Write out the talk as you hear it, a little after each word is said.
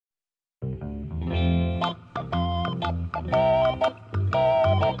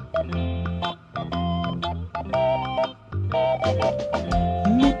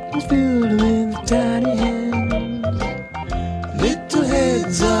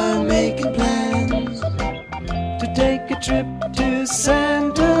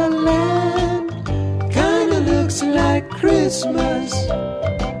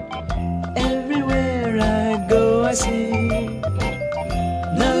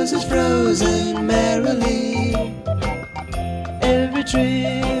house is frozen merrily. Every tree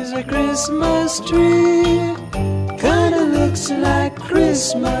is a Christmas tree. Kinda looks like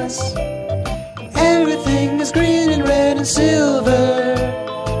Christmas. Everything is green and red and silver.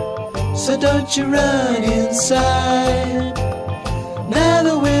 So don't you run inside. Now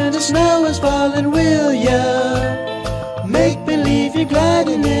the winter snow is falling, will ya? Make believe you're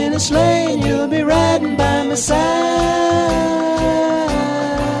gliding in a sleigh and you'll be riding by my side.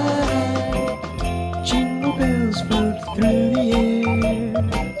 Jingle bells float through the air.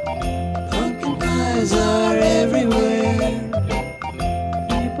 Pumpkin pies are everywhere.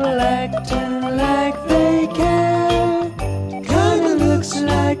 People acting like they care. Kinda looks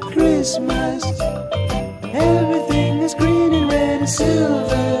like Christmas. Everything is green and red and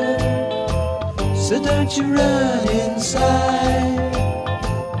silver. So don't you run inside.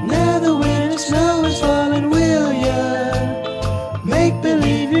 Now the winter snow is falling, will ya? Make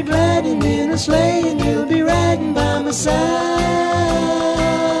believe you're gliding in a sleigh and you'll be riding by my side.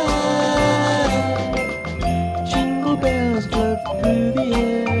 Jingle bells float through the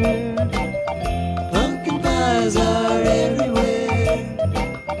air. Pumpkin pies are everywhere.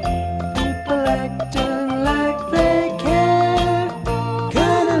 People acting like they care.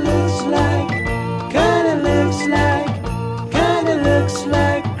 Kinda looks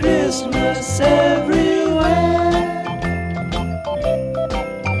like Christmas everywhere.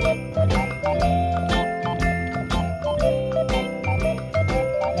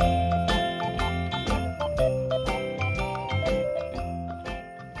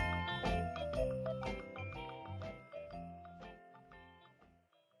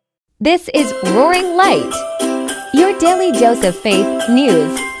 This is Roaring Light, your daily dose of faith,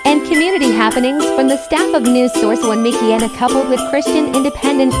 news, and community happenings from the staff of News Source 1 Michiana, coupled with Christian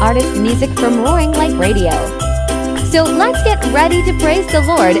independent artist music from Roaring Light Radio. So let's get ready to praise the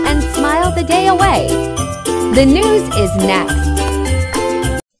Lord and smile the day away. The news is next.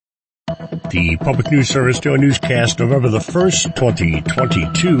 The Public News Service Daily Newscast, November the 1st,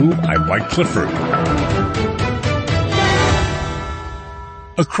 2022. I'm Mike Clifford.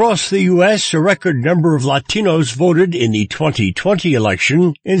 Across the U.S., a record number of Latinos voted in the 2020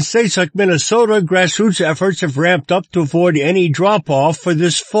 election. In states like Minnesota, grassroots efforts have ramped up to avoid any drop-off for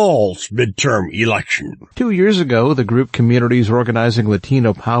this fall's midterm election. 2 years ago, the group Communities Organizing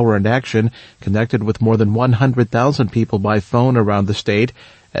Latino Power and Action connected with more than 100,000 people by phone around the state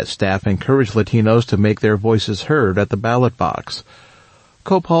as staff encouraged Latinos to make their voices heard at the ballot box.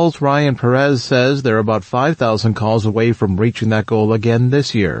 COPOL's Ryan Perez says they're about 5,000 calls away from reaching that goal again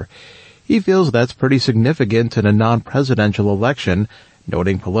this year. He feels that's pretty significant in a non-presidential election,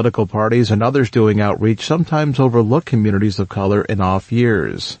 noting political parties and others doing outreach sometimes overlook communities of color in off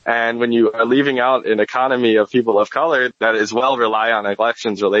years. And when you are leaving out an economy of people of color that as well rely on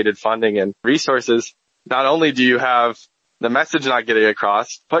elections-related funding and resources, not only do you have the message not getting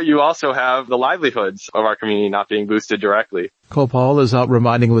across, but you also have the livelihoods of our community not being boosted directly. COPOL is out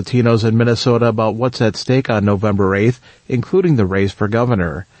reminding Latinos in Minnesota about what's at stake on November 8th, including the race for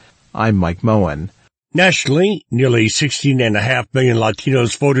governor. I'm Mike Moen. Nationally, nearly 16.5 million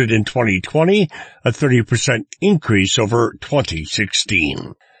Latinos voted in 2020, a 30% increase over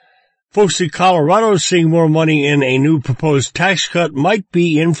 2016. Folks in Colorado seeing more money in a new proposed tax cut might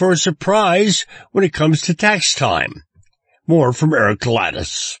be in for a surprise when it comes to tax time. More from Eric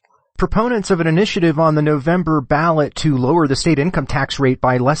Gladys. Proponents of an initiative on the November ballot to lower the state income tax rate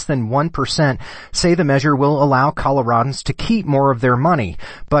by less than 1% say the measure will allow Coloradans to keep more of their money.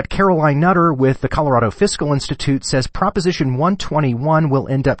 But Caroline Nutter with the Colorado Fiscal Institute says Proposition 121 will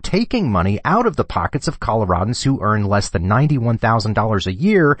end up taking money out of the pockets of Coloradans who earn less than $91,000 a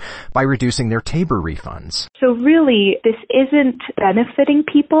year by reducing their Tabor refunds. So really, this isn't benefiting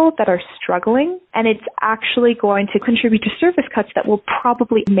people that are struggling, and it's actually going to contribute to service cuts that will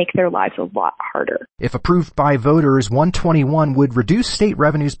probably make their lives a lot harder. If approved by voters, 121 would reduce state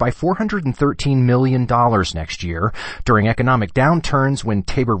revenues by $413 million next year. During economic downturns, when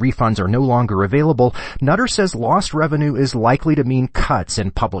Tabor refunds are no longer available, Nutter says lost revenue is likely to mean cuts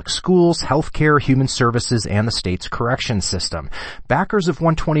in public schools, healthcare, human services, and the state's correction system. Backers of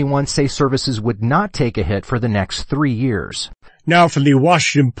 121 say services would not take a hit for the next 3 years. Now from the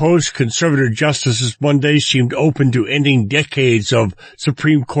Washington Post, conservative justices Monday seemed open to ending decades of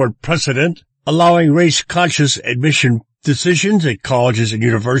Supreme Court precedent, allowing race-conscious admission decisions at colleges and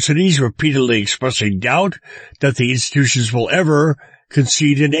universities, repeatedly expressing doubt that the institutions will ever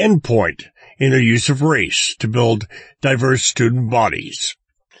concede an endpoint in their use of race to build diverse student bodies.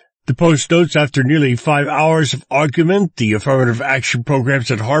 The Post notes after nearly 5 hours of argument, the affirmative action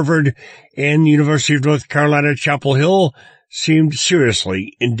programs at Harvard and the University of North Carolina, Chapel Hill seemed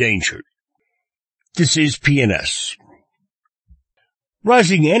seriously endangered. This is PNS.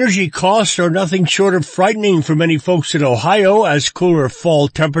 Rising energy costs are nothing short of frightening for many folks in Ohio, as cooler fall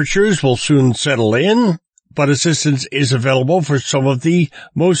temperatures will soon settle in, but assistance is available for some of the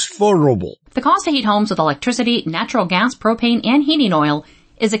most vulnerable. The cost to heat homes with electricity, natural gas, propane, and heating oil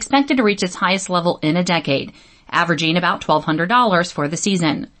is expected to reach its highest level in a decade, averaging about $1,200 for the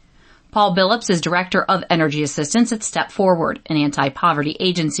season. Paul Billups is Director of Energy Assistance at Step Forward, an anti-poverty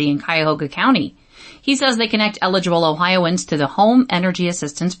agency in Cuyahoga County. He says they connect eligible Ohioans to the Home Energy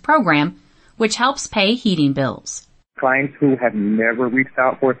Assistance Program, which helps pay heating bills. Clients who have never reached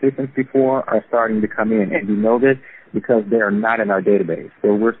out for assistance before are starting to come in, and we know this because they are not in our database.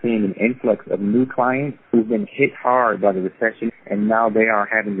 So we're seeing an influx of new clients who've been hit hard by the recession, and now they are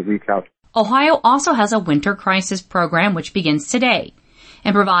having to reach out. Ohio also has a winter crisis program which begins today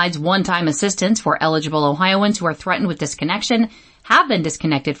and provides one-time assistance for eligible Ohioans who are threatened with disconnection, have been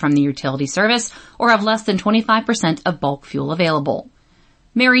disconnected from the utility service, or have less than 25% of bulk fuel available.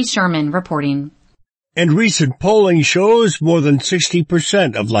 Mary Sherman reporting. And recent polling shows more than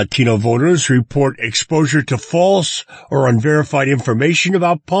 60% of Latino voters report exposure to false or unverified information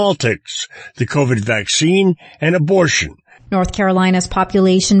about politics, the COVID vaccine, and abortion. North Carolina's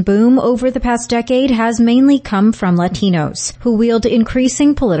population boom over the past decade has mainly come from Latinos, who wield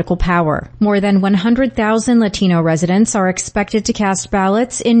increasing political power. More than 100,000 Latino residents are expected to cast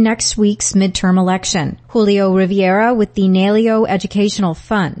ballots in next week's midterm election. Julio Riviera with the Nalio Educational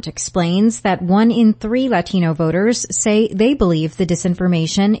Fund explains that 1 in 3 Latino voters say they believe the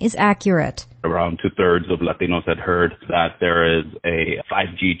disinformation is accurate. Around 2/3 of Latinos had heard that there is a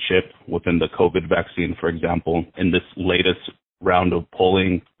 5G chip within the COVID vaccine, for example. In this latest round of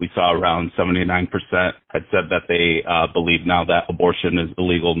polling, we saw around 79% had said that they believe now that abortion is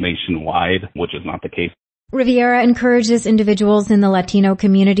illegal nationwide, which is not the case. Riviera encourages individuals in the Latino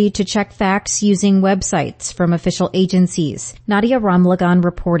community to check facts using websites from official agencies. Nadia Ramlagan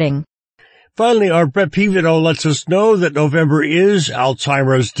reporting. Finally, our Brett Pivito lets us know that November is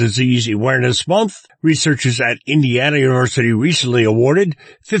Alzheimer's Disease Awareness Month. Researchers at Indiana University recently awarded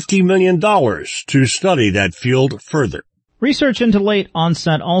 $50 million to study that field further. Research into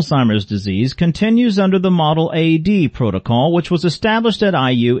late-onset Alzheimer's disease continues under the Model AD protocol, which was established at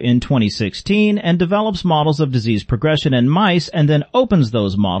IU in 2016 and develops models of disease progression in mice and then opens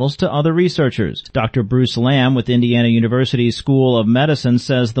those models to other researchers. Dr. Bruce Lamb with Indiana University School of Medicine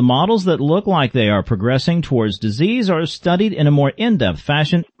says the models that look like they are progressing towards disease are studied in a more in-depth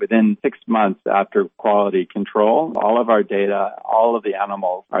fashion. Within 6 months after quality control, all of our data, all of the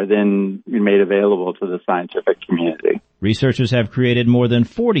animals are then made available to the scientific community. Researchers have created more than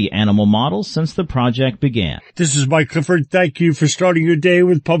 40 animal models since the project began. This is Mike Clifford. Thank you for starting your day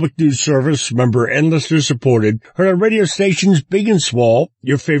with Public News Service, member and listener supported. Heard on radio stations big and small,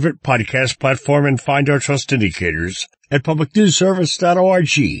 your favorite podcast platform, and find our trust indicators at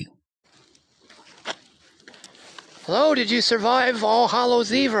publicnewsservice.org. Hello, did you survive All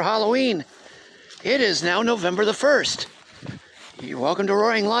Hallows Eve or Halloween? It is now November the 1st. You're welcome to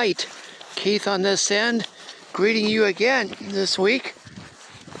Roaring Light. Keith on this end, greeting you again this week.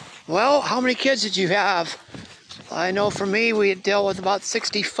 Well, how many kids did you have? I know for me, we had dealt with about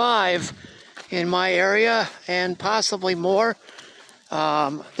 65 in my area and possibly more.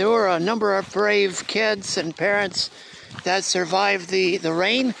 There were a number of brave kids and parents that survived the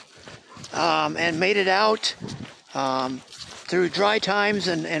rain and made it out through dry times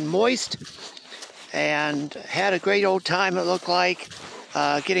and moist, and had a great old time, it looked like,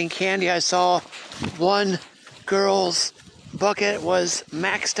 getting candy. I saw one girl's bucket was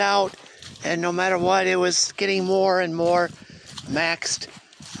maxed out, and no matter what, it was getting more and more maxed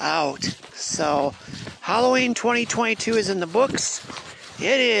out. So Halloween 2022 is in the books.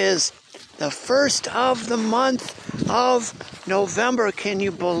 It is the first of the month of November. Can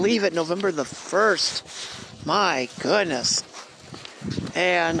you believe it? November the 1st. My goodness.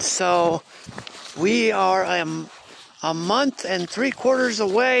 And so we are a month and 3/4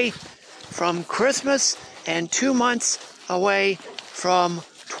 away from Christmas and 2 months away from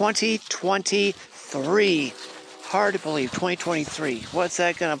 2023. Hard to believe, 2023. What's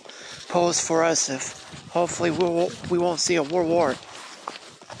that going to pose for us if hopefully we won't see a world war?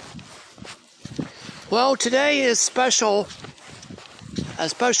 Well, today is special, a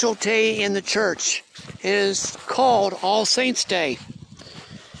special day in the church. It is called All Saints Day.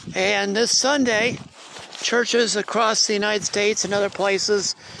 And this Sunday, churches across the United States and other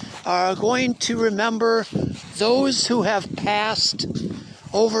places are going to remember those who have passed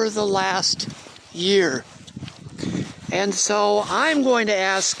over the last year. And so I'm going to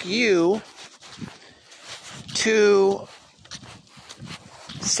ask you to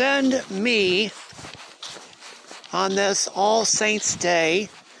send me on this All Saints Day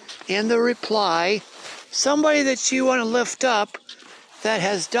in the reply somebody that you want to lift up that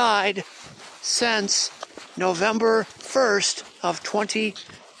has died since November 1st of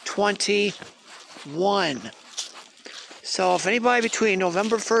 2021. So if anybody between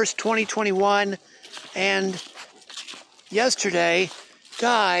November 1st, 2021 and yesterday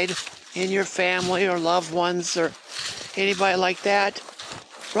died in your family or loved ones or anybody like that,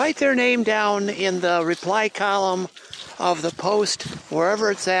 write their name down in the reply column of the post,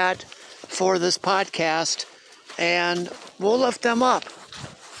 wherever it's at, for this podcast, and we'll lift them up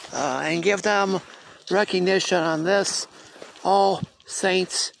and give them recognition on this All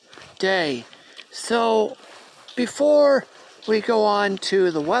Saints Day. So before we go on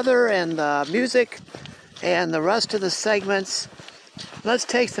to the weather and the music and the rest of the segments, let's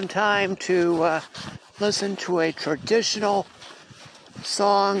take some time to listen to a traditional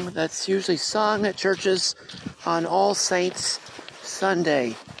song that's usually sung at churches on All Saints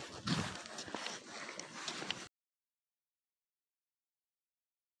Sunday.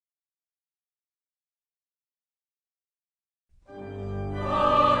 Oh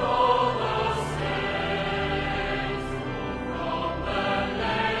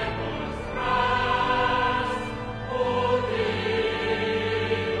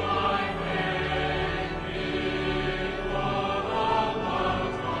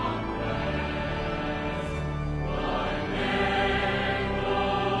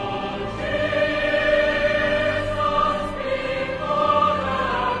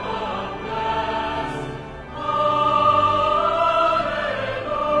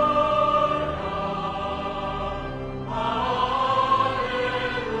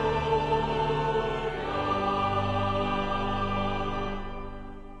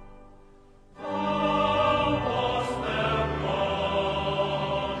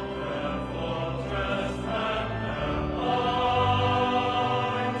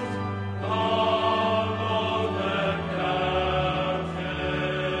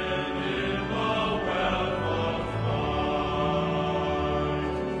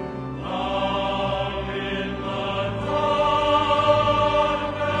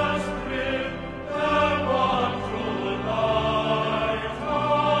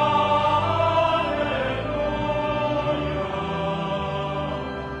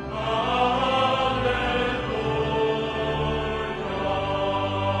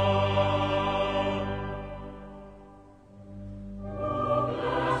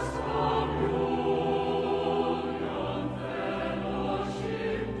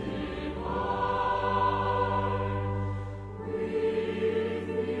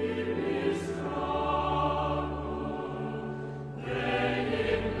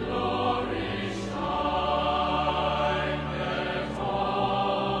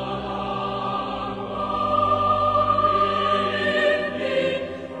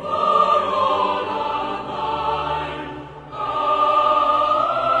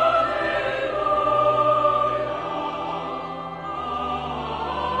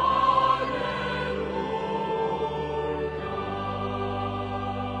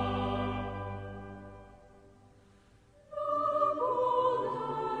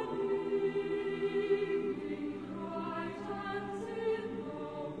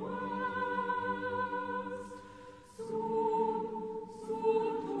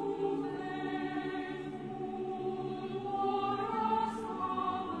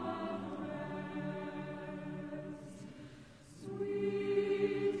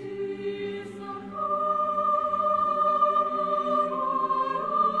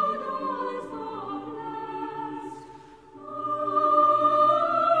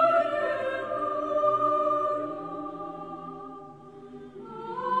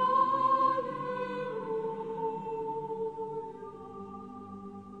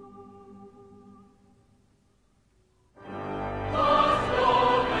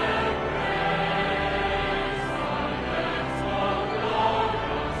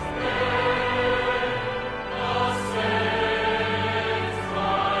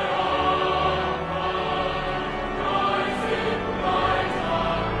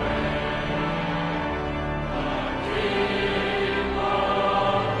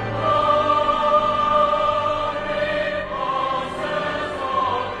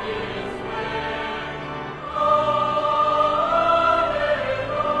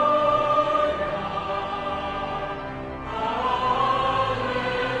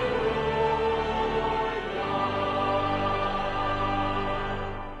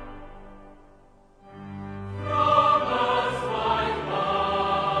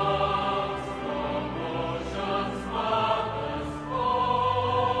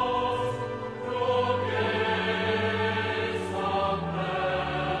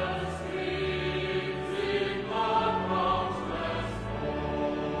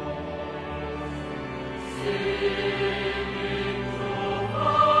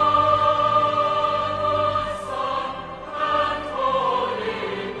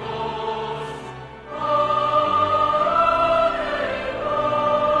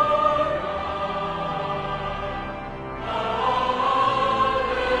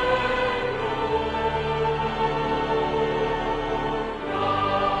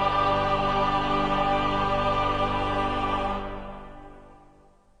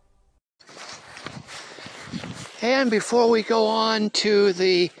And before we go on to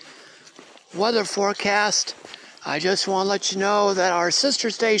the weather forecast, I just want to let you know that our sister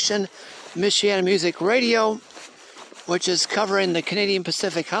station, Michiana Music Radio, which is covering the Canadian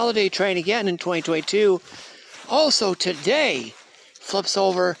Pacific Holiday Train again in 2022, also today flips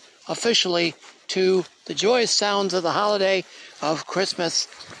over officially to the joyous sounds of the holiday of Christmas.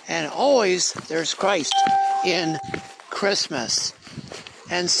 And always there's Christ in Christmas.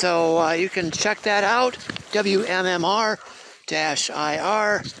 And so you can check that out, WMMR-IR,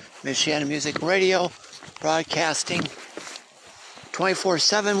 Michiana Music Radio, broadcasting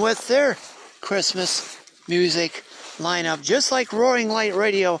 24/7 with their Christmas music lineup, just like Roaring Light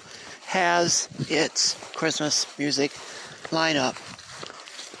Radio has its Christmas music lineup.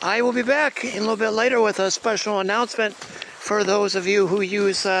 I will be back in a little bit later with a special announcement for those of you who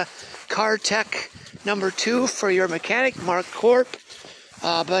use Car Tech #2 for your mechanic, Mark Corp.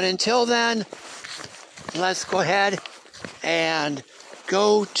 But until then, let's go ahead and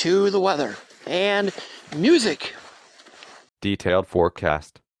go to the weather and music. Detailed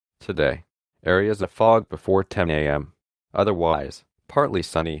forecast. Today, areas of fog before 10 a.m. Otherwise, partly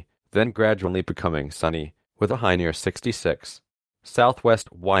sunny, then gradually becoming sunny, with a high near 66.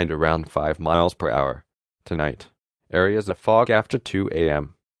 Southwest wind around 5 miles per hour. Tonight, areas of fog after 2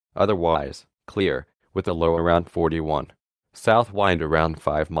 a.m. Otherwise, clear, with a low around 41. South wind around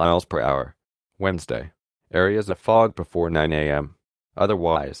 5 miles per hour. Wednesday, areas of fog before 9 a.m.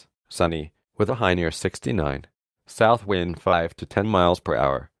 Otherwise, sunny, with a high near 69. South wind 5 to 10 miles per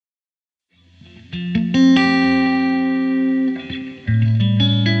hour.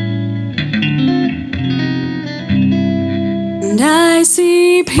 And I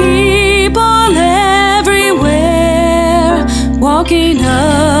see people everywhere, walking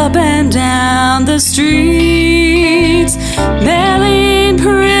up and down the streets, mailing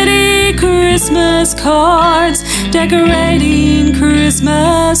pretty Christmas cards, decorating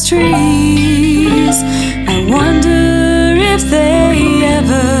Christmas trees. I wonder if they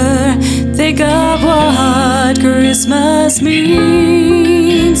ever think of what Christmas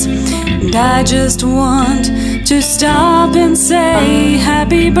means. And I just want to stop and say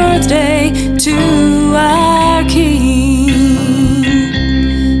happy birthday to our King.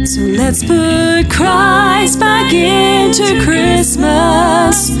 So let's put Christ back into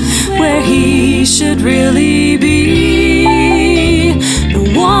Christmas, where he should really be.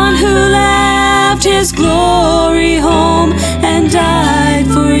 The one who left his glory home and died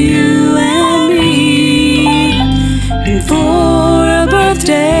for you and me. And for a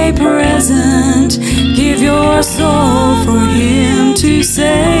birthday present, give your soul for him to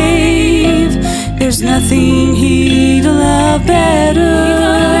save. There's nothing he'd love better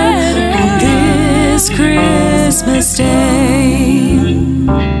on this Christmas Day.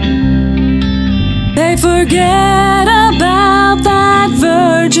 They forget about that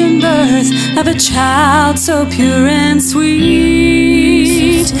virgin birth of a child so pure and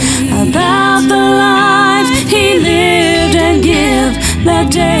sweet, about the life he lived and gave that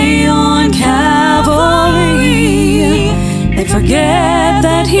day on Calvary. They forget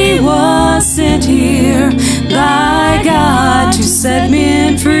that he was sent here by God to set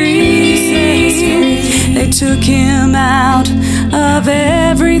men free. They took him out of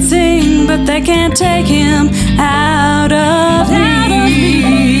everything, but they can't take him out of me.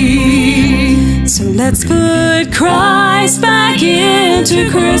 So let's put Christ back into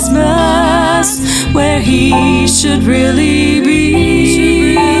Christmas, where he should really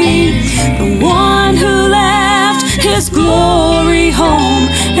be. The one who left his glory home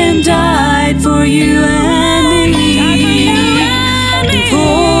and died for you and me. And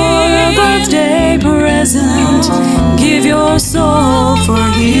for a birthday present, give your soul for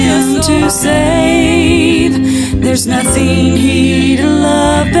him to save. There's nothing he'd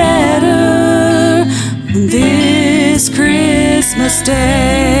love better on this Christmas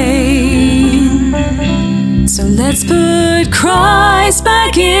Day. So let's put Christ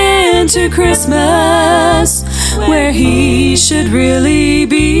back into Christmas, where he should really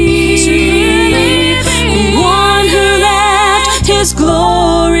be. The one who left his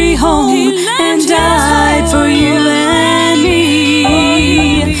glory home and died for you and me.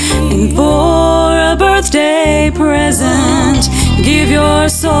 And for a birthday present, give your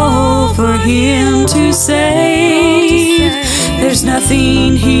soul for him to save. There's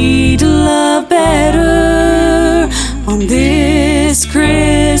nothing he'd love better on this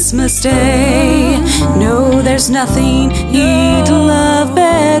Christmas Day. No, there's nothing he'd love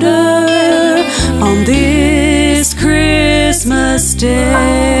better on this Christmas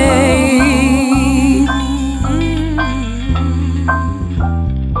Day.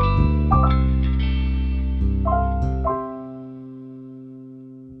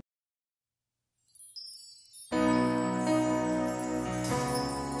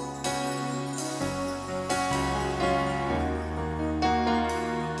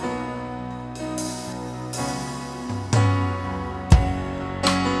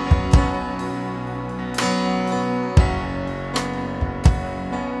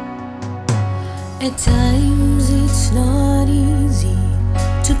 At times it's not easy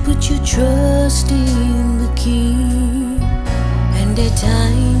to put your trust in the King, and at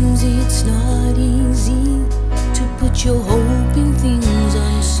times it's not easy to put your hope in things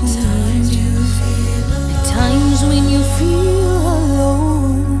unseen. At times when you feel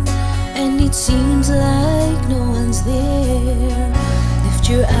alone and it seems like no one's there, lift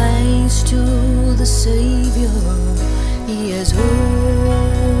your eyes to the Savior. He has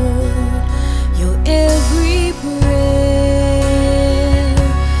heard your every prayer.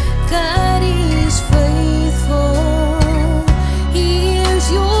 God is faithful. He hears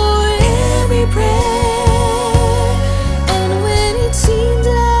your every prayer. And when it seems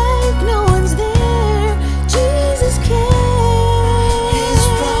like no one's there, Jesus cares.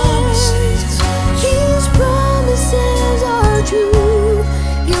 His promises are true.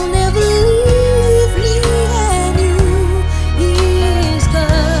 He'll never leave me and you. He is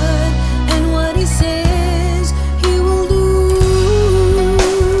God, and what He says He will do.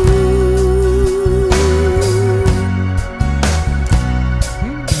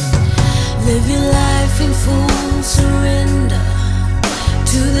 Live your life in full surrender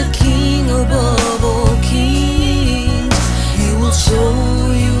to the King above all kings. He will show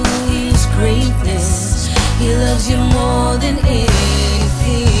you His greatness. He loves you more than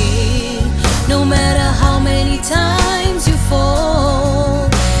anything. No matter how many times you fall,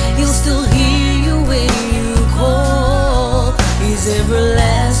 He'll still hear you when you call. His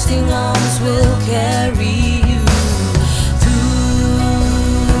everlasting arms will carry you through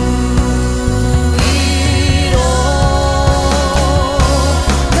it all.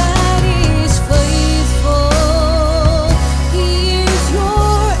 God is faithful. He hears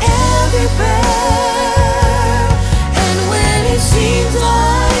your every prayer. And when it seems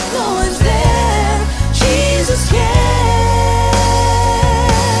like no one's there, Jesus cares.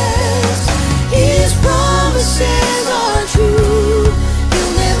 His promises are true.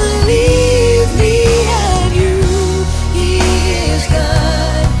 He'll never leave me and you. He is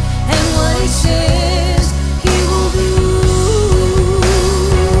God, and what He says He will do.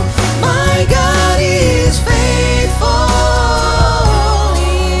 My God is faithful.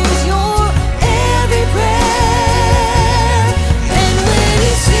 He hears your every prayer. And when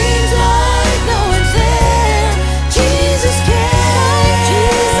it seems like no one's there, Jesus cares.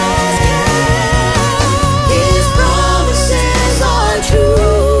 His promises are true.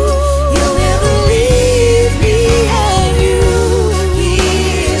 He'll never leave me and you. He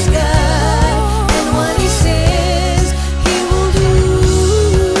is God, and what He says He will do.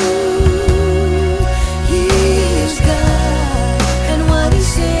 He is God, and what He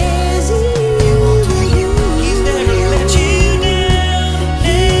says He will do. He's never let you down.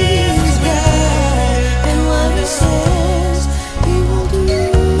 He is God, and what He says He will do.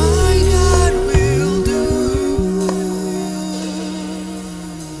 My God will do.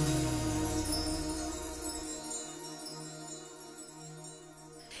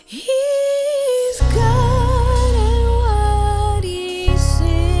 He's God, and what He says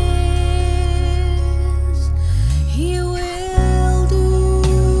He will do.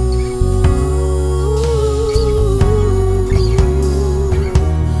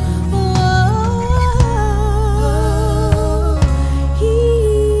 He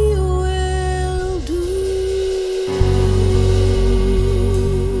will do.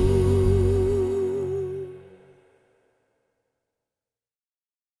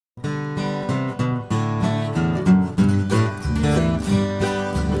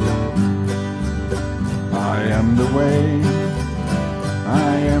 I am the way,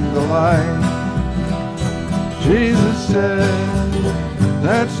 I am the light. Jesus said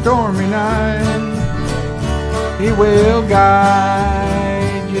that stormy night He will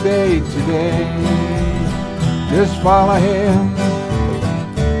guide you day to day. Just follow Him,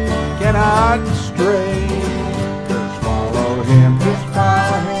 cannot stray. Just follow Him,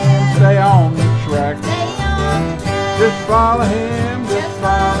 stay on the track. Just follow Him,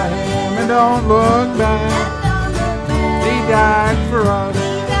 and don't look back. He died for us,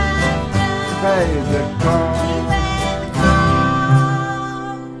 pays the cost.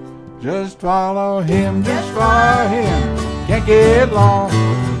 Just follow Him, can't get lost.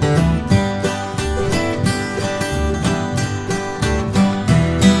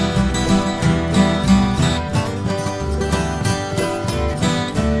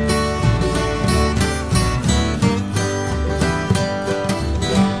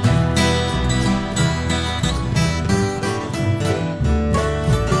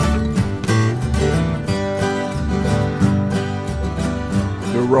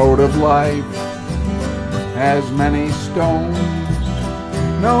 The road of life has many stones,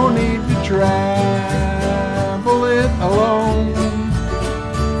 no need to travel it alone.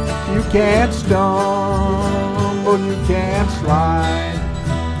 You can't stumble, you can't slide.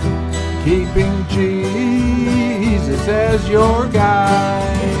 Keeping Jesus as your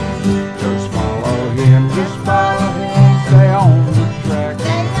guide. Just follow him, just follow him, stay on the track.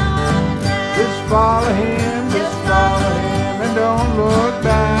 Just follow him, and don't look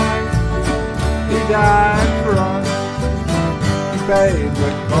back. He died for us, he paid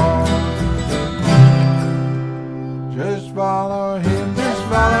the cost. Just follow him,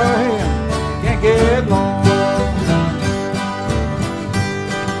 can't get lost.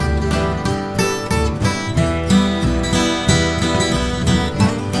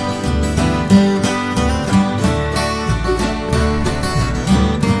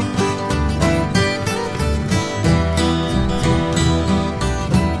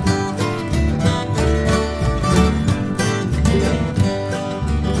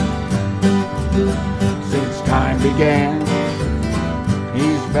 Began,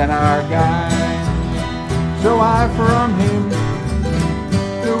 he's been our guide, so I from him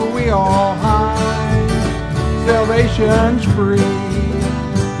do we all hide. Salvation's free,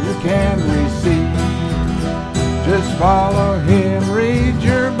 you can receive. Just follow him, read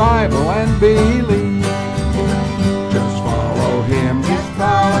your Bible and believe. Just follow him,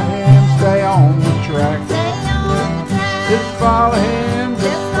 stay on the track. Just follow him,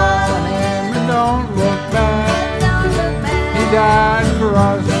 and don't look back. He died for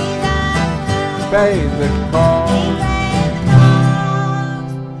us, paid the cost.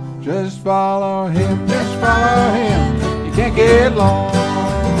 Just follow him, you can't get lost.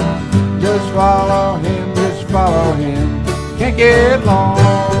 Just follow him, can't get lost.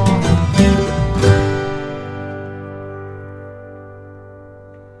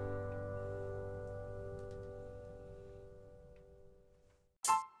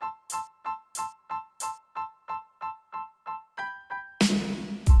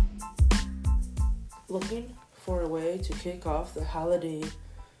 Looking for a way to kick off the holiday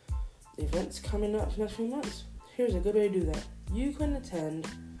events coming up next few months? Here's a good way to do that. You can attend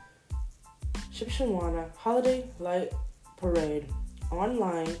Shipshewana Holiday Light Parade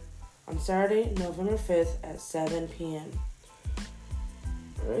online on Saturday, November 5th at 7 p.m.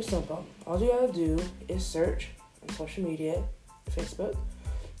 Very simple. All you gotta do is search on social media, Facebook,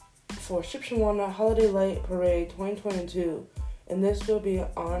 for Shipshewana Holiday Light Parade 2022, and this will be an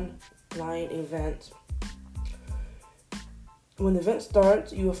online event. When the event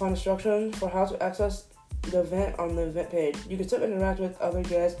starts, you will find instructions for how to access the event on the event page. You can still interact with other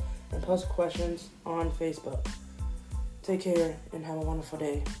guests and post questions on Facebook. Take care and have a wonderful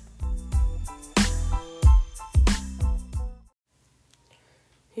day.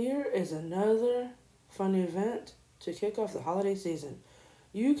 Here is another fun event to kick off the holiday season.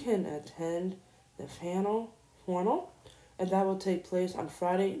 You can attend the Funnel, and that will take place on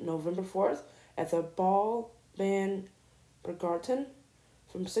Friday, November 4th at the Ball Band Bergarten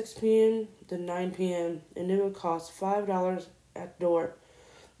from 6 p.m. to 9 p.m. and it will cost $5 at the door.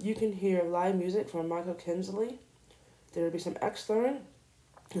 You can hear live music from Michael Kinsley. There will be some X Learn,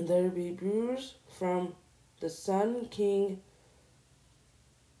 and there will be brews from the Sun King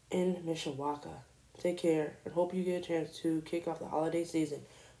in Mishawaka. Take care and hope you get a chance to kick off the holiday season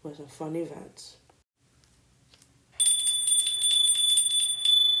with some fun events.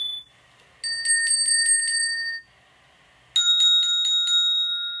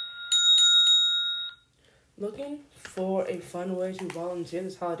 Looking for a fun way to volunteer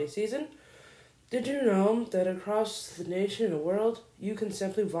this holiday season? Did you know that across the nation and the world, you can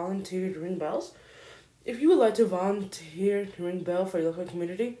simply volunteer to ring bells? If you would like to volunteer to ring bell for your local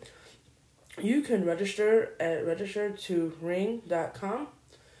community, you can register at registertoring.com,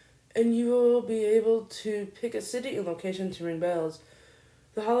 and you will be able to pick a city and location to ring bells.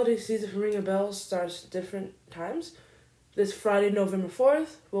 The holiday season for ringing bells starts at different times. This Friday, November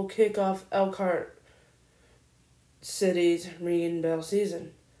 4th, will kick off Elkhart City's ringing bell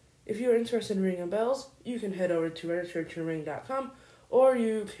season. If you are interested in ringing bells, you can head over to registertoring.com, or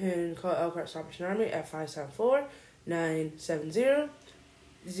you can call Elkhart Salvation Army at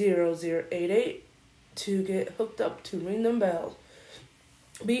 574-970-0088 to get hooked up to ring them bells.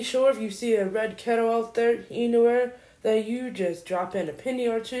 Be sure if you see a red kettle out there anywhere that you just drop in a penny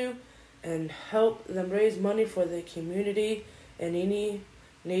or two and help them raise money for the community and any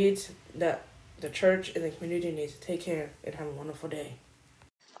needs that the church and the community needs. Take care and have a wonderful day.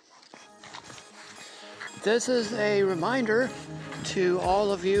 This is a reminder to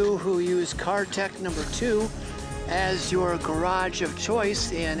all of you who use CarTech number 2 as your garage of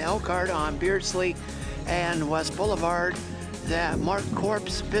choice in Elkhart on Beardsley and West Boulevard. that Mark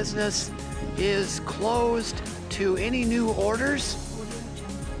Corp's business is closed to any new orders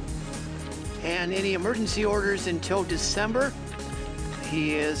and any emergency orders until December.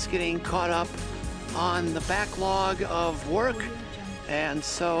 He is getting caught up on the backlog of work, and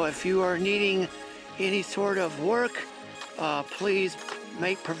so if you are needing any sort of work, please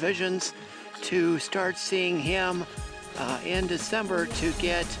make provisions to start seeing him in December to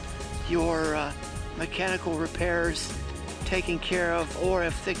get your mechanical repairs taken care of, or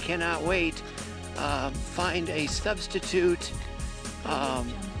if they cannot wait, find a substitute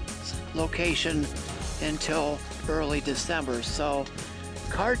location until early December. So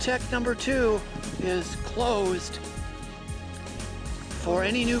CarTech number 2 is closed for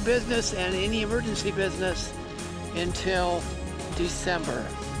any new business and any emergency business until December.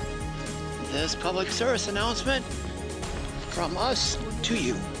 This public service announcement from us to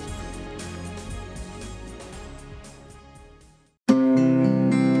you.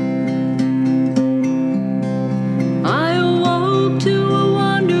 I awoke to a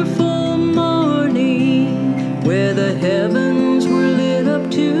wonderful morning where the heavens were lit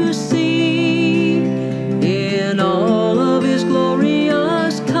up to see. In all of his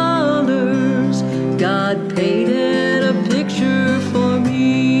glorious colors, God painted a picture for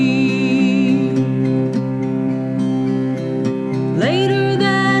me. Later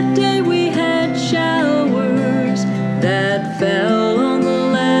that day we had showers that fell on the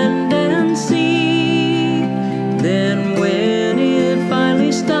land and sea. Then when it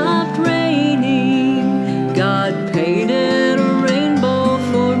finally stopped raining, God painted a rainbow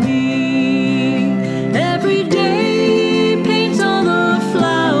for me. Every day he paints all the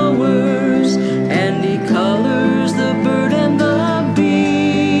flowers, and he colors the bird and the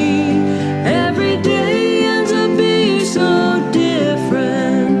bee. Every day ends up being so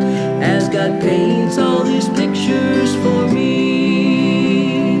different as God paints all these pictures for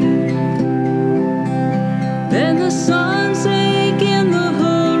me. Then the sun sank in the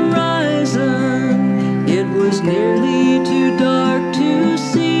horizon. It was nearly too dark to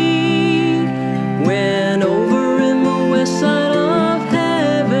see, when over in the west side of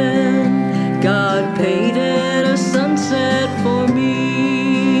heaven, God painted a sunset for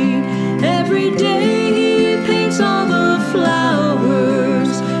me. Every day he paints all the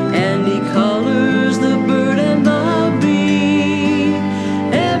flowers, and he colors the bird and the bee.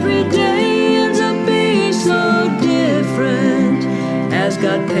 Every day ends up being so different as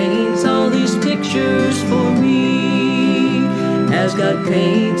God paints all these pictures for me. As God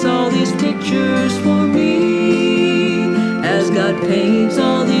paints all these pictures for me. As God paints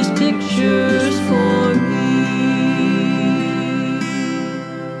all these pictures for me.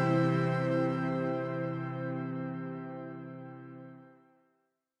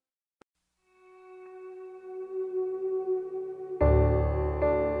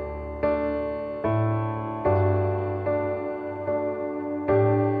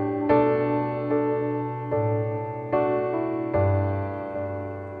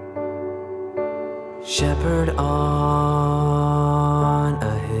 Shepherd on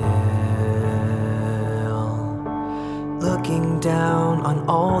a hill, looking down on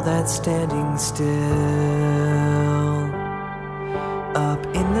all that's standing still. Up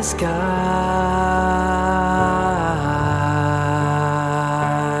in the sky,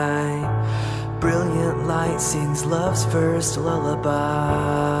 brilliant light sings love's first lullaby.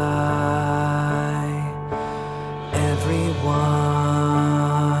 Everyone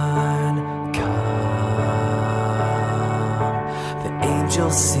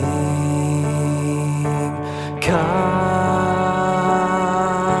angels sing, come.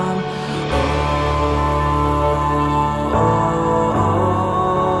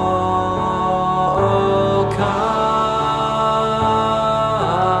 Oh, come.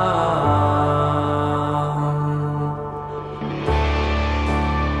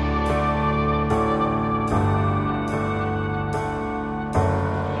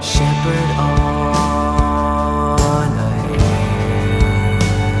 Shepherd on a hill,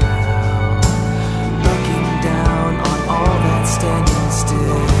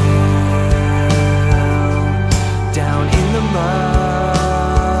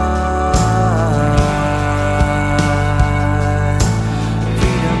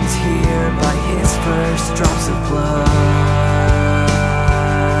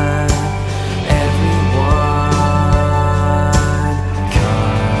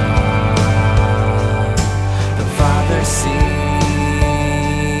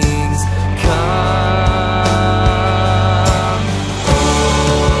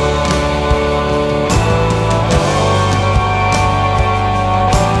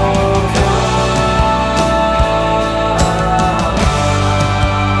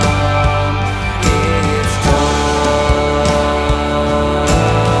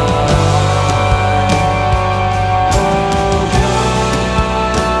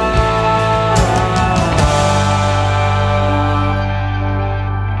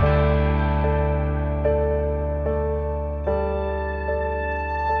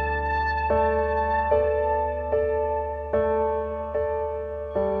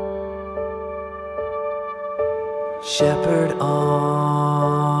 Shepherd on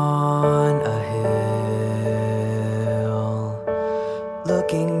a hill,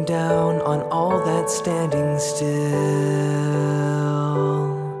 looking down on all that's standing still,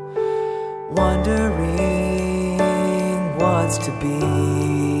 wondering what's to be.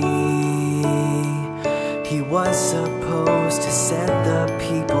 He was supposed to set the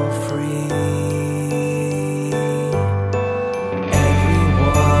people free.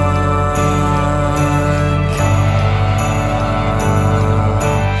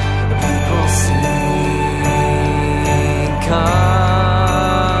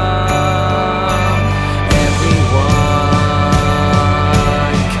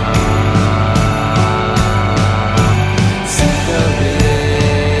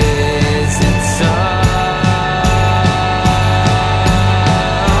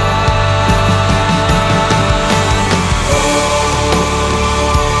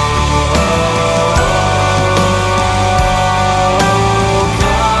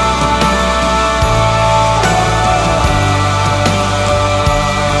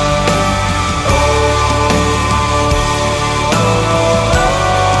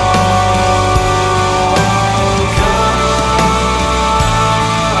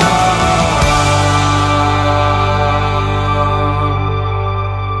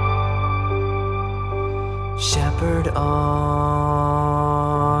 Shepherd on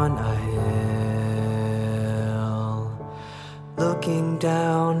a hill, looking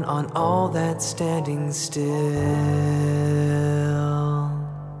down on all that's standing still.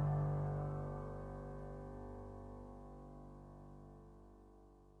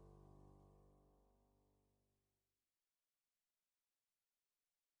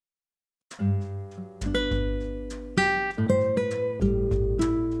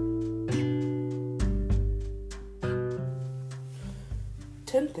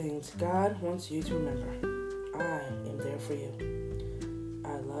 Ten things God wants you to remember. I am there for you.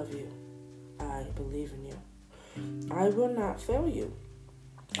 I love you. I believe in you. I will not fail you.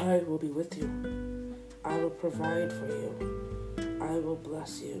 I will be with you. I will provide for you. I will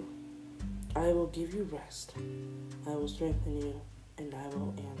bless you. I will give you rest. I will strengthen you, and I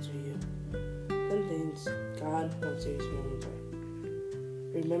will answer you. 10 things God wants you to remember.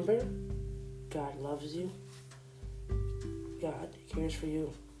 Remember, God loves you. God cares for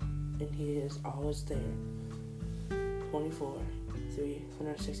you, and He is always there. 24,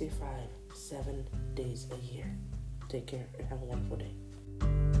 365, 7 days a year. Take care and have a wonderful day.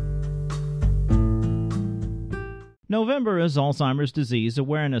 November is Alzheimer's Disease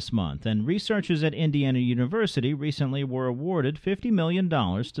Awareness Month, and researchers at Indiana University recently were awarded $50 million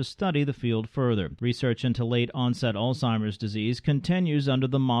to study the field further. Research into late-onset Alzheimer's disease continues under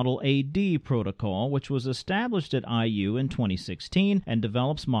the Model AD protocol, which was established at IU in 2016 and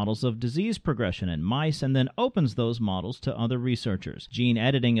develops models of disease progression in mice and then opens those models to other researchers. Gene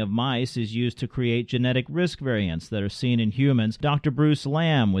editing of mice is used to create genetic risk variants that are seen in humans. Dr. Bruce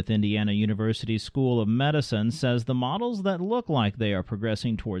Lamb with Indiana University School of Medicine says the models that look like they are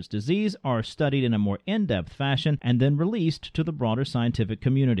progressing towards disease are studied in a more in-depth fashion and then released to the broader scientific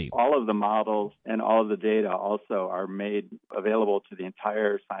community. All of the models and all of the data also are made available to the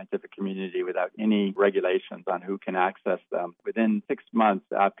entire scientific community without any regulations on who can access them. Within 6 months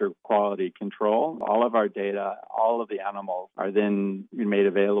after quality control, all of our data, all of the animals are then made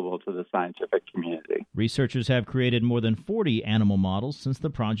available to the scientific community. Researchers have created more than 40 animal models since the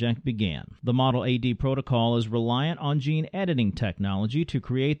project began. The Model AD protocol is reliant on gene editing technology to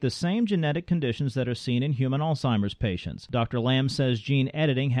create the same genetic conditions that are seen in human Alzheimer's patients. Dr. Lamb says gene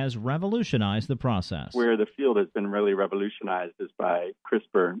editing has revolutionized the process. Where the field has been really revolutionized is by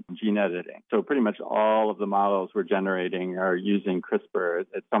CRISPR gene editing. So pretty much all of the models we're generating are using CRISPR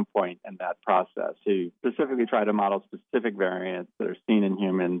at some point in that process to specifically try to model specific variants that are seen in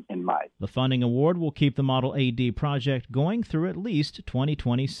humans in mice. The funding award will keep the Model AD project going through at least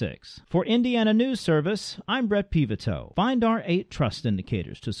 2026. For Indiana News Service, I'm Brett Pivito. Find our 8 trust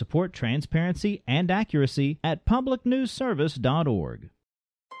indicators to support transparency and accuracy at publicnewsservice.org.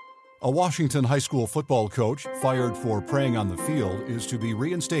 A Washington high school football coach fired for preying on the field is to be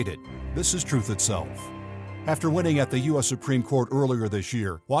reinstated. This is truth itself. After winning at the U.S. Supreme Court earlier this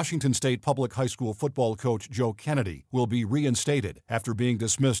year, Washington State public high school football coach Joe Kennedy will be reinstated after being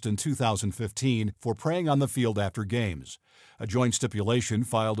dismissed in 2015 for preying on the field after games. A joint stipulation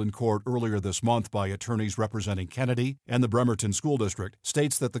filed in court earlier this month by attorneys representing Kennedy and the Bremerton School District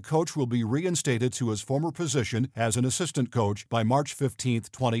states that the coach will be reinstated to his former position as an assistant coach by March 15,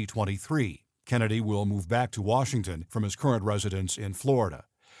 2023. Kennedy will move back to Washington from his current residence in Florida.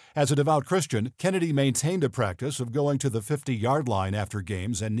 As a devout Christian, Kennedy maintained a practice of going to the 50-yard line after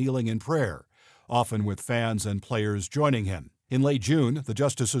games and kneeling in prayer. often with fans and players joining him. In late June, the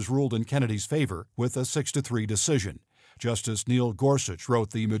justices ruled in Kennedy's favor with a 6-3 decision. Justice Neil Gorsuch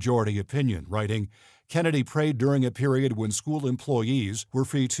wrote the majority opinion, writing, Kennedy prayed during a period when school employees were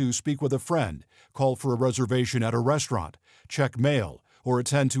free to speak with a friend, call for a reservation at a restaurant, check mail, or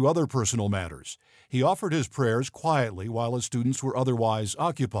attend to other personal matters. He offered his prayers quietly while his students were otherwise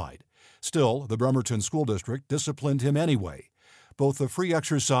occupied. Still, the Bremerton School District disciplined him anyway. Both the free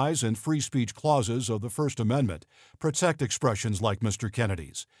exercise and free speech clauses of the First Amendment protect expressions like Mr.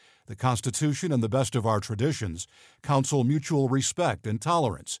 Kennedy's. The Constitution and the best of our traditions counsel mutual respect and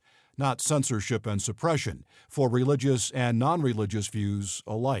tolerance, not censorship and suppression, for religious and non-religious views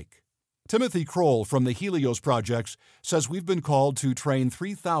alike. Timothy Kroll from the Helios Projects says we've been called to train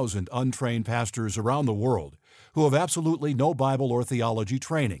 3,000 untrained pastors around the world who have absolutely no Bible or theology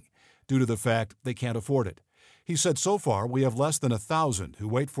training due to the fact they can't afford it. He said so far we have less than 1,000 who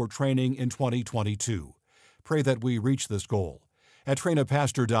wait for training in 2022. Pray that we reach this goal. At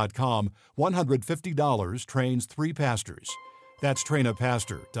trainapastor.com, $150 trains 3 pastors. That's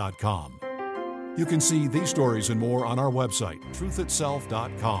trainapastor.com. You can see these stories and more on our website,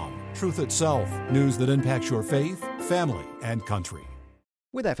 truthitself.com. Truth Itself, news that impacts your faith, family, and country.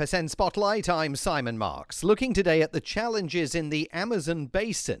 With FSN Spotlight, I'm Simon Marks, looking today at the challenges in the Amazon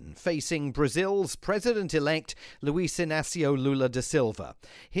basin facing Brazil's president-elect Luiz Inácio Lula da Silva.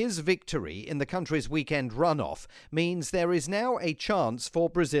 His victory in the country's weekend runoff means there is now a chance for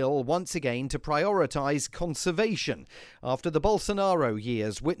Brazil once again to prioritize conservation after the Bolsonaro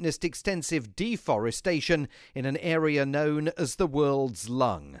years witnessed extensive deforestation in an area known as the world's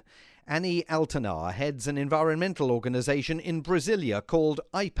lung. Annie Altenar heads an environmental organization in Brasilia called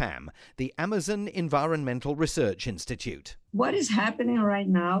IPAM, the Amazon Environmental Research Institute. What is happening right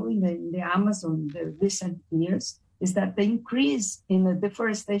now in the Amazon the recent years is that the increase in the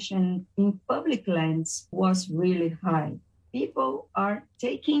deforestation in public lands was really high. People are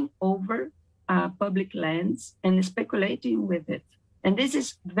taking over public lands and speculating with it. And this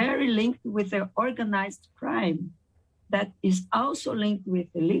is very linked with the organized crime that is also linked with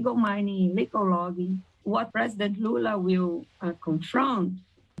illegal mining, illegal logging. What President Lula will confront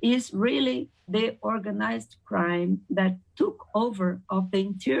is really the organized crime that took over of the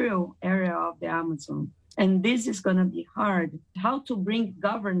interior area of the Amazon. And this is going to be hard. How to bring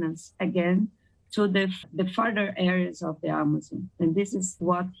governance again to the further areas of the Amazon. And this is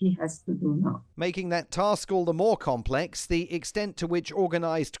what he has to do now. Making that task all the more complex, the extent to which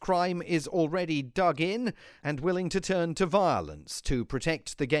organised crime is already dug in and willing to turn to violence to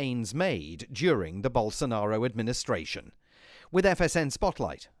protect the gains made during the Bolsonaro administration. With FSN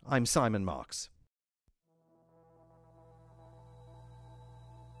Spotlight, I'm Simon Marks.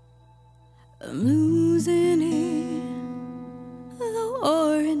 I'm losing it, the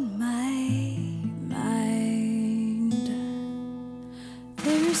war in my mind.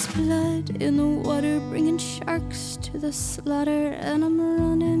 There's blood in the water, bringing sharks to the slaughter, and I'm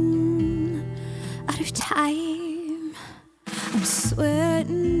running out of time. I'm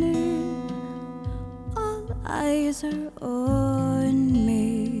sweating it, all eyes are on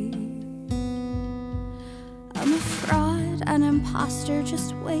me. I'm a fraud, an imposter,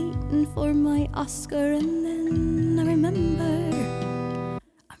 just waiting for my Oscar, and then I remember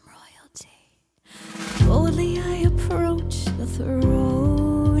I'm royalty. Boldly I approach the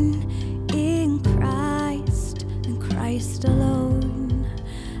throne in Christ and Christ alone.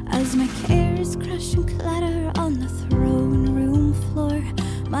 As my cares crash and clatter on the throne room floor,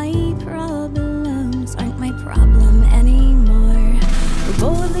 my problems aren't my problem anymore.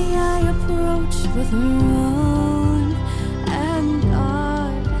 Boldly I approach the throne, and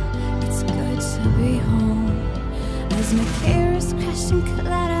God, it's good to be home. As my cares crash and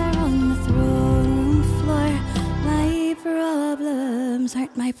clatter on the throne room floor, my problems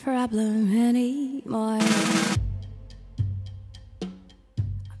aren't my problem anymore.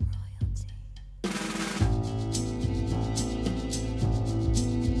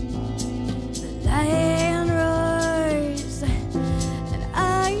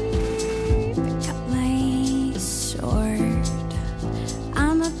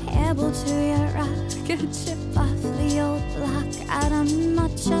 Chip off the old block, and I'm not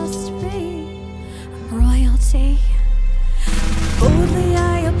just free, I'm royalty. Boldly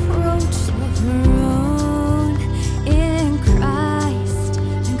I approach the throne in Christ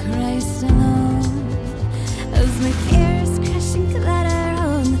and Christ alone. As my cares crash and clatter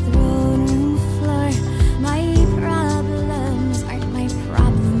on the throne room floor, my problems aren't my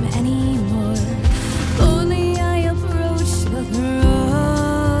problem anymore. Boldly I approach the throne.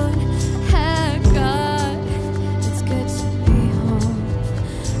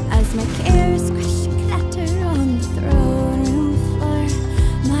 My cares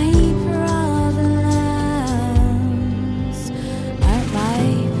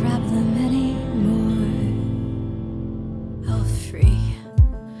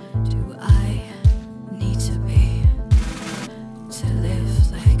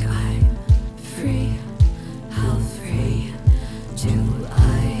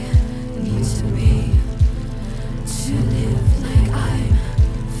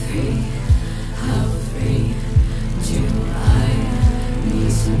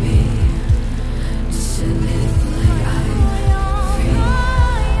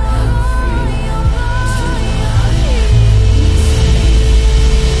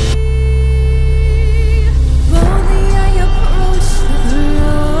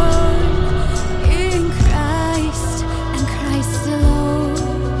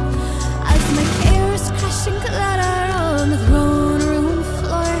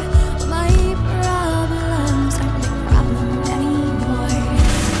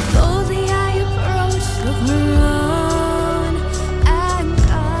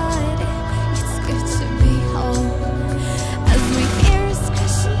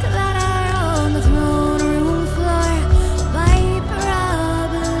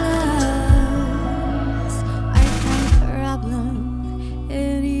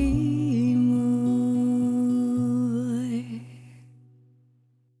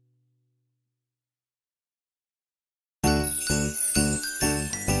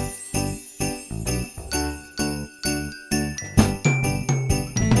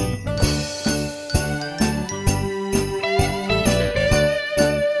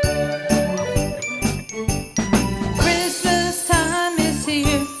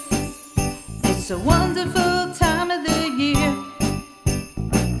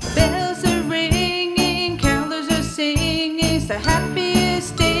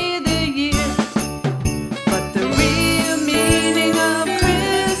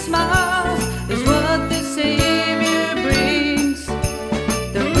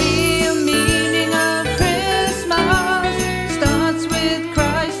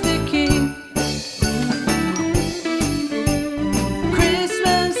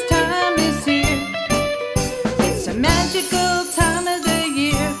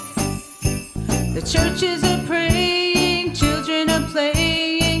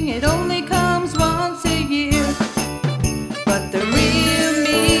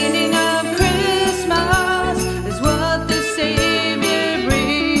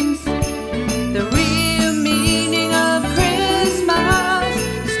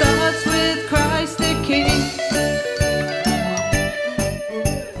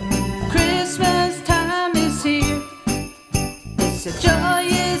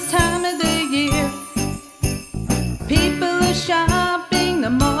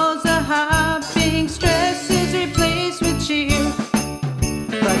walls are hopping, stress is replaced with cheer.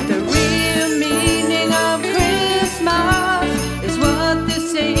 But the real meaning of Christmas is what the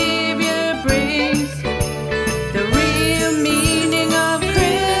Savior brings. The real meaning of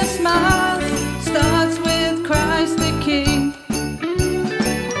Christmas starts with Christ the King.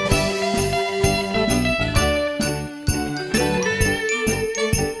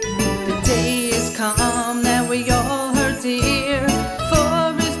 The day is come that we all heard to hear,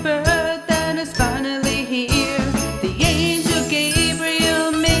 for his birth that is finally here. The angel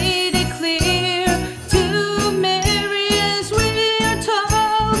Gabriel made it clear to Mary as we are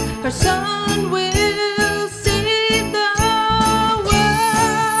told, her son will save the world.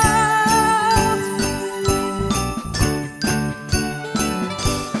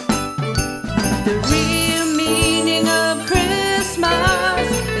 The real meaning of Christmas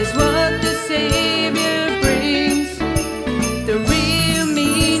is what the Savior brings. The real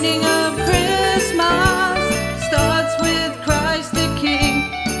meaning of Christmas starts with Christ the King.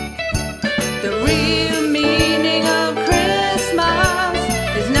 The real meaning of Christmas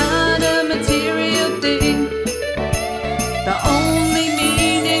is not a material thing. The only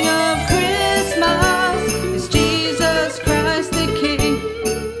meaning of Christmas is Jesus Christ the King.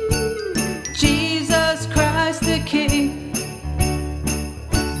 Jesus Christ the King.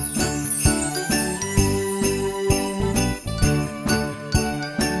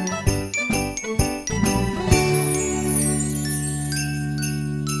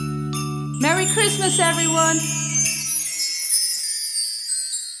 Merry Christmas, everyone!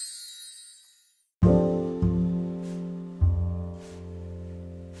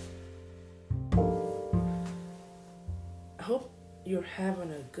 I hope you're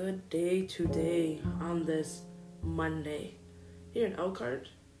having a good day today on this Monday. Here in Elkhart,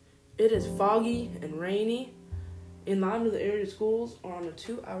 it is foggy and rainy, and a lot of the area schools are on a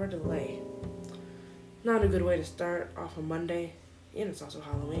 2-hour delay. Not a good way to start off a Monday, and it's also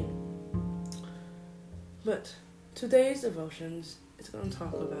Halloween. But today's devotions is going to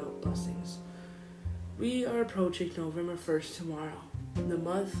talk about blessings. We are approaching November 1st tomorrow, the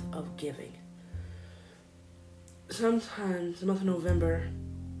month of giving. Sometimes the month of November,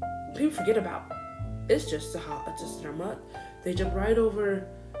 people forget about. It's just their month. They jump right over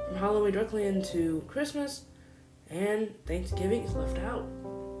from Halloween directly into Christmas, and Thanksgiving is left out.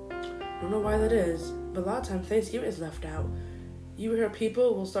 I don't know why that is, but a lot of times Thanksgiving is left out. You hear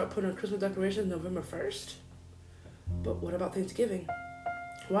people will start putting on Christmas decorations November 1st. But what about Thanksgiving?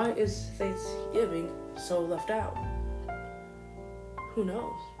 Why is Thanksgiving so left out? Who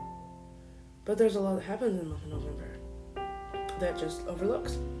knows? But there's a lot that happens in the month of November that just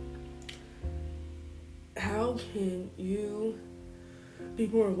overlooks. How can you be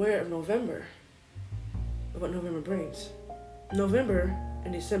more aware of November, of what November brings? November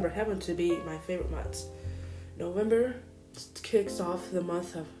and December happen to be my favorite months. November kicks off the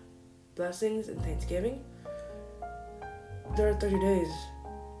month of blessings and Thanksgiving. There are 30 days.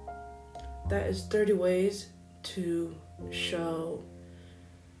 That is 30 ways to show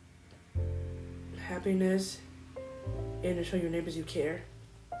happiness and to show your neighbors you care.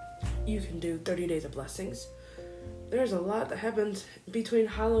 You can do 30 days of blessings. There's a lot that happens between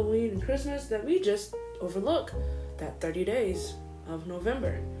Halloween and Christmas that we just overlook. That 30 days of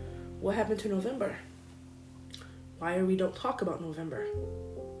November. What happened to November? Why we don't talk about November?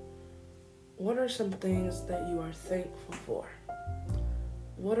 What are some things that you are thankful for?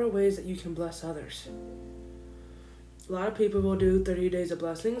 What are ways that you can bless others? A lot of people will do 30 days of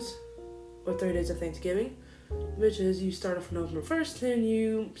blessings or 30 days of Thanksgiving, which is you start off November 1st and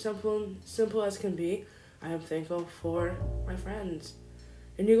you, simple as can be, I am thankful for my friends.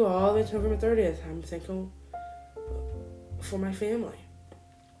 And you go all the way to November 30th, I'm thankful for my family.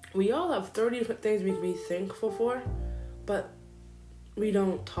 We all have 30 different things we can be thankful for, but we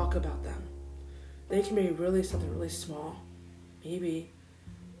don't talk about them. They can be really something really small. Maybe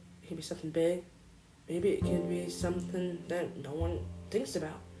it can be something big. Maybe it can be something that no one thinks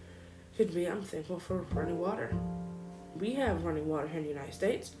about. It could be, I'm thankful for running water. We have running water here in the United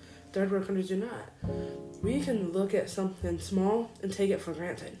States. Third world countries do not. We can look at something small and take it for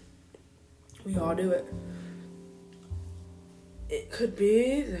granted. We all do it. It could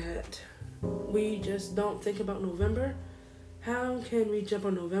be that we just don't think about November. How can we jump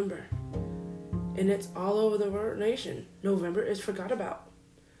on November? And it's all over the world nation. November is forgot about.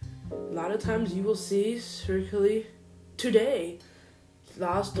 A lot of times you will see circularly today, a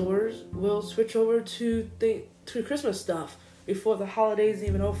lot of stores will switch over to Christmas stuff before the holidays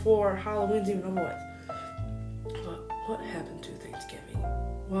even over, or Halloween's even over with. But what happened to Thanksgiving?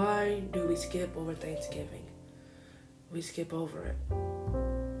 Why do we skip over Thanksgiving? We skip over it.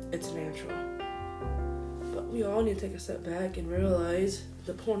 it's natural. But we all need to take a step back and realize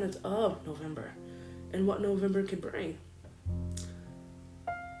the importance of November and what November can bring.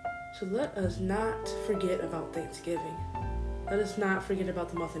 So let us not forget about Thanksgiving. Let us not forget about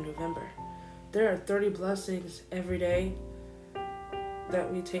the month of November. There are 30 blessings every day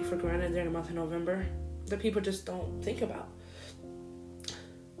that we take for granted during the month of November that people just don't think about.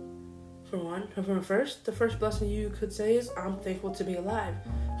 For one, November 1st, the first blessing you could say is, I'm thankful to be alive.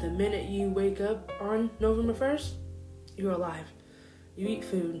 The minute you wake up on November 1st, you're alive. You eat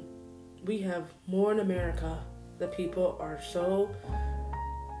food. We have more in America that people are so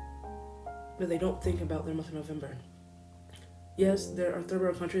that they don't think about their month of November. Yes, there are third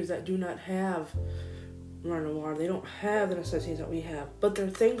world countries that do not have running water. They don't have the necessities that we have, but they're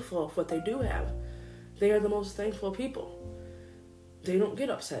thankful for what they do have. They are the most thankful people. They don't get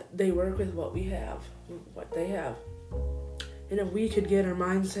upset. They work with what we have, what they have. And if we could get our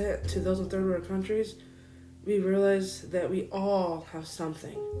mindset to those in third world countries, we realize that we all have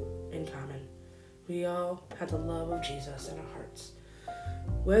something in common. We all have the love of Jesus in our hearts.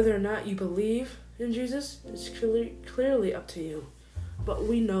 Whether or not you believe in Jesus is clearly up to you. But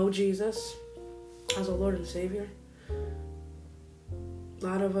we know Jesus as a Lord and Savior. A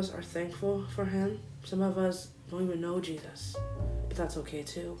lot of us are thankful for Him. Some of us don't even know Jesus. But that's okay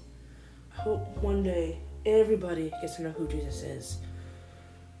too. I hope one day everybody gets to know who Jesus is.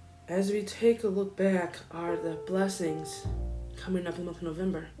 As we take a look back are the blessings coming up in the month of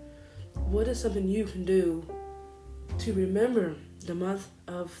November. What is something you can do to remember the month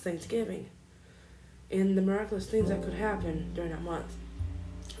of Thanksgiving and the miraculous things that could happen during that month?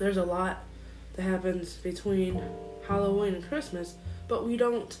 There's a lot that happens between Halloween and Christmas, but we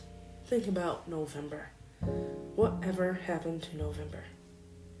don't think about November. Whatever happened to November?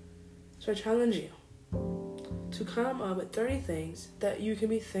 So I challenge you to come up with 30 things that you can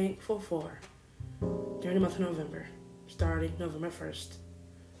be thankful for during the month of November, starting November 1st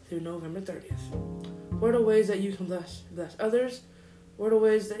through November 30th. What are the ways that you can bless others? What are the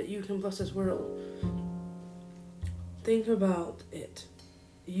ways that you can bless this world? Think about it.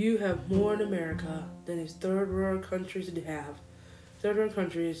 You have more in America than these third world countries have. Third world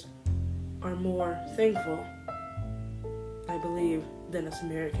countries are more thankful, I believe, than us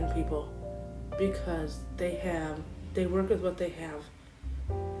American people, because they work with what they have.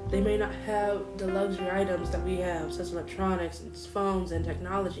 They may not have the luxury items that we have, such as electronics and phones and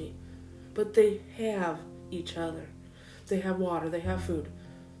technology, but they have each other. They have water, they have food,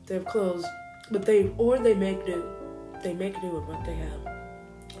 they have clothes, but they make do. They make do with what they have.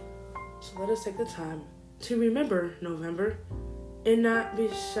 So let us take the time to remember November and not be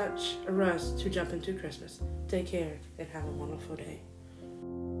such a rush to jump into Christmas. Take care and have a wonderful day.